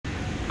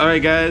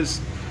Alright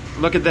guys,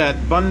 look at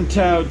that. Bun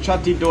Tao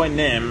Chati Doi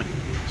Nem.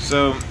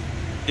 So,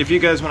 if you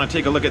guys want to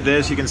take a look at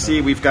this, you can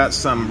see we've got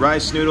some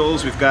rice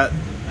noodles, we've got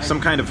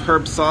some kind of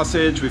herb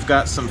sausage, we've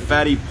got some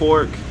fatty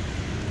pork.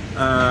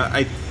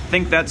 I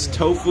think that's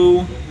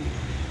tofu.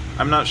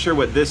 I'm not sure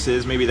what this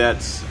is. Maybe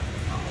that's,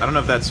 I don't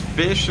know if that's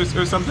fish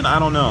or something. I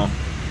don't know.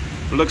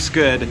 It looks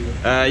good.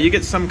 You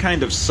get some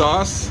kind of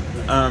sauce.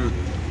 I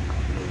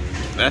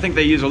think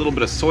they use a little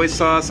bit of soy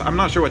sauce. I'm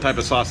not sure what type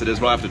of sauce it is,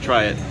 but I'll have to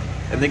try it.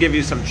 And they give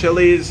you some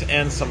chilies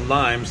and some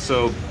limes,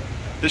 so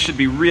this should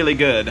be really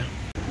good.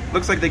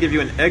 Looks like they give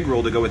you an egg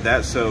roll to go with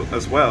that, so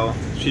as well.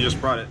 She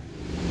just brought it.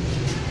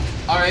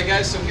 Alright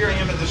guys, so here I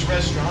am at this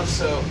restaurant.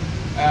 So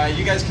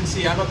you guys can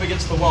see I'm up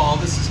against the wall.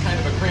 This is kind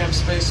of a cramped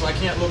space, so I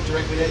can't look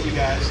directly at you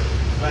guys.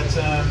 But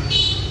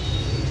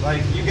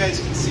like you guys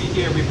can see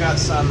here, we've got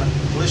some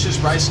delicious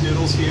rice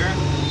noodles here.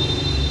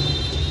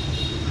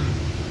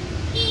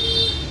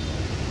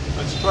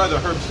 Let's try the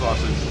herb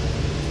sausage.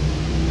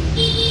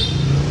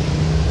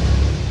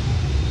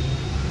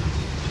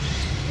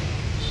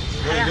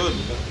 Very good.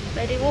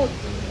 Very good.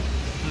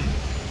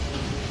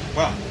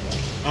 Wow.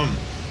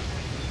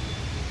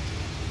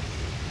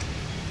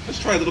 Let's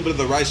try a little bit of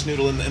the rice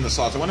noodle in the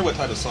sauce. I wonder what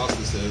type of sauce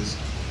this is.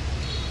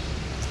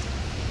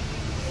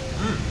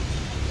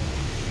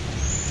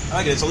 I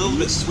like it. It's a little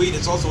bit sweet.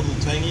 It's also a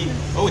little tangy.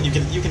 Oh, and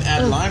you can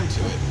add lime to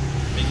it.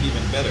 Make it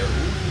even better.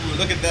 Ooh,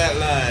 look at that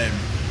lime.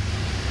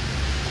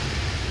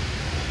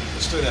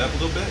 Let's stir that up a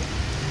little bit.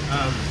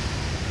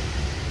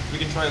 We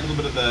can try a little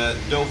bit of the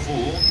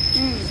tofu.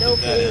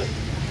 Tofu.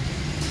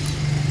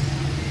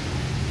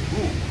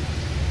 Ooh.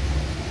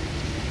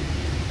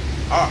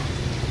 Ah.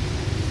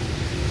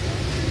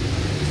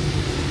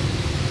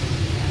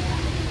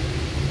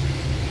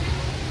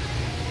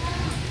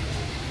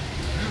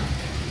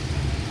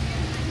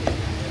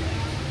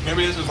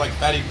 Maybe this is like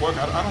fatty pork.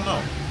 I don't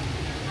know.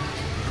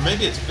 Or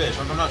maybe it's fish.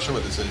 I'm not sure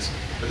what this is,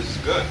 but this is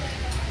good.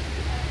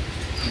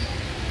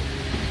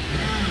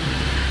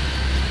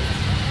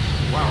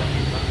 Wow.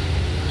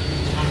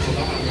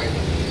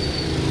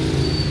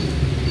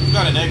 We've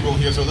got an egg roll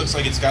here, so it looks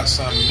like it's got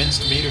some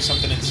minced meat or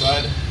something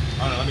inside. I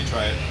don't know, let me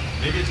try it.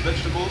 Maybe it's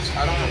vegetables?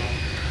 I don't know.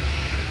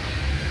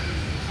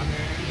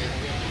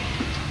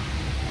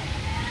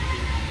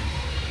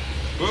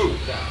 Ooh.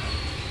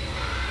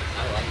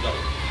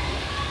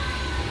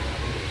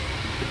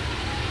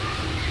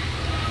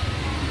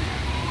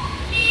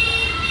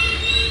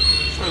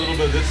 Let's try a little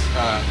bit of this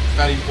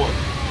fatty pork.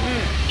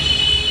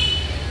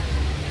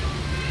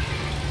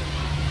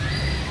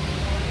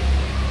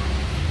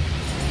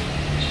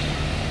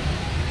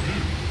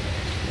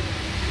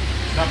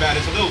 Not bad.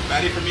 It's a little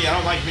fatty for me. I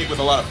don't like meat with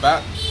a lot of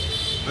fat,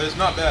 but it's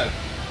not bad.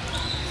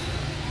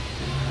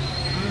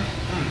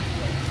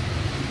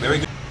 Very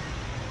good.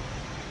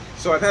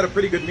 So I've had a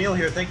pretty good meal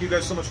here. Thank you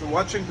guys so much for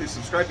watching. Please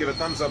subscribe, give a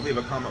thumbs up, leave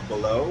a comment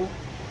below.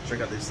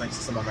 Check out these links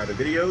to some of my other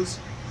videos.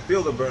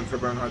 Feel the burn for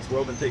Bernhardt's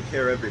World, and take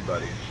care,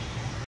 everybody.